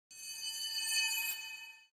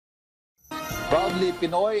Proudly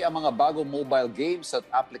Pinoy ang mga bagong mobile games at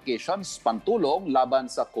applications pantulong laban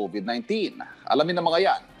sa COVID-19. Alamin ang mga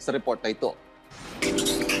yan sa report na ito.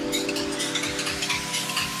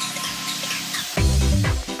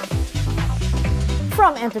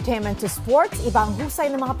 From entertainment to sports, ibang husay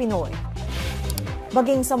ng mga Pinoy.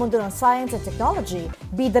 Maging sa mundo ng science and technology,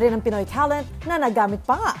 bida rin ang Pinoy talent na nagamit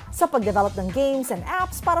pa nga sa pagdevelop ng games and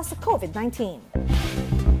apps para sa COVID-19.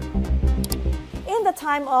 In the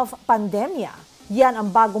Time of Pandemia, yan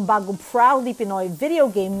ang bagong-bagong Proudly Pinoy video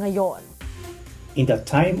game ngayon. In the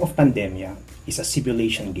Time of Pandemia is a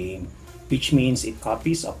simulation game, which means it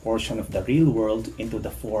copies a portion of the real world into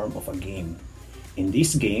the form of a game. In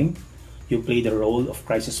this game, you play the role of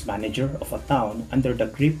crisis manager of a town under the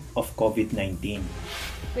grip of COVID-19.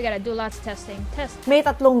 We gotta do lots of testing. May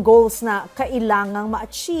 3 goals na kailangang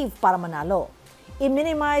ma-achieve para manalo.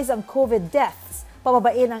 I-minimize ang COVID deaths,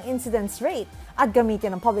 pababain ang incidence rate, at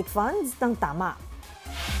gamitin ang public funds ng tama.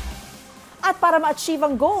 At para ma-achieve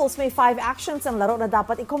ang goals, may 5 actions ang laro na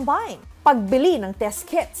dapat i-combine. Pagbili ng test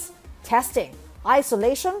kits, testing,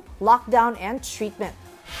 isolation, lockdown, and treatment.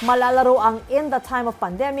 Malalaro ang In the Time of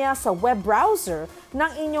Pandemia sa web browser ng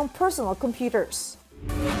inyong personal computers.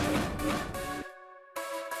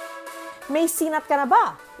 May sinat ka na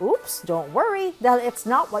ba? Oops, don't worry, dahil it's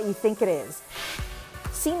not what you think it is.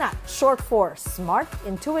 SINAT, short for Smart,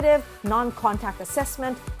 Intuitive, Non-Contact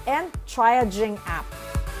Assessment, and Triaging App.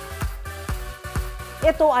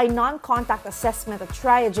 Ito ay non-contact assessment at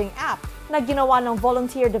triaging app na ginawa ng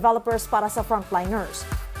volunteer developers para sa frontliners.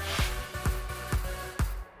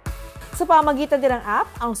 Sa pamagitan din ng app,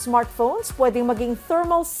 ang smartphones pwedeng maging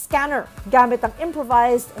thermal scanner gamit ang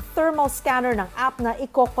improvised thermal scanner ng app na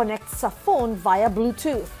i-connect sa phone via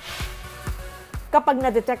Bluetooth. Kapag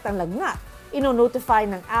na-detect ang lagnat, ino-notify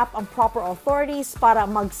ng app ang proper authorities para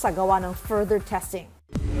magsagawa ng further testing.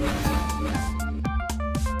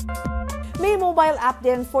 May mobile app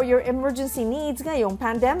din for your emergency needs ngayong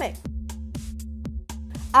pandemic.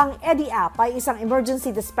 Ang EDI app ay isang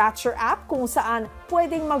emergency dispatcher app kung saan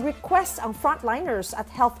pwedeng mag-request ang frontliners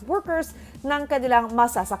at health workers ng kanilang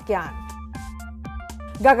masasakyan.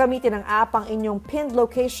 Gagamitin ng app ang inyong pinned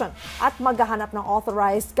location at maghahanap ng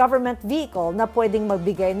authorized government vehicle na pwedeng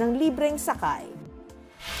magbigay ng libreng sakay.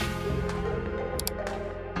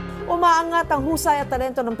 Umaangat ang husay at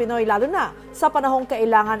talento ng Pinoy lalo na sa panahong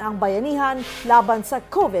kailangan ang bayanihan laban sa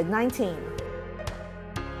COVID-19.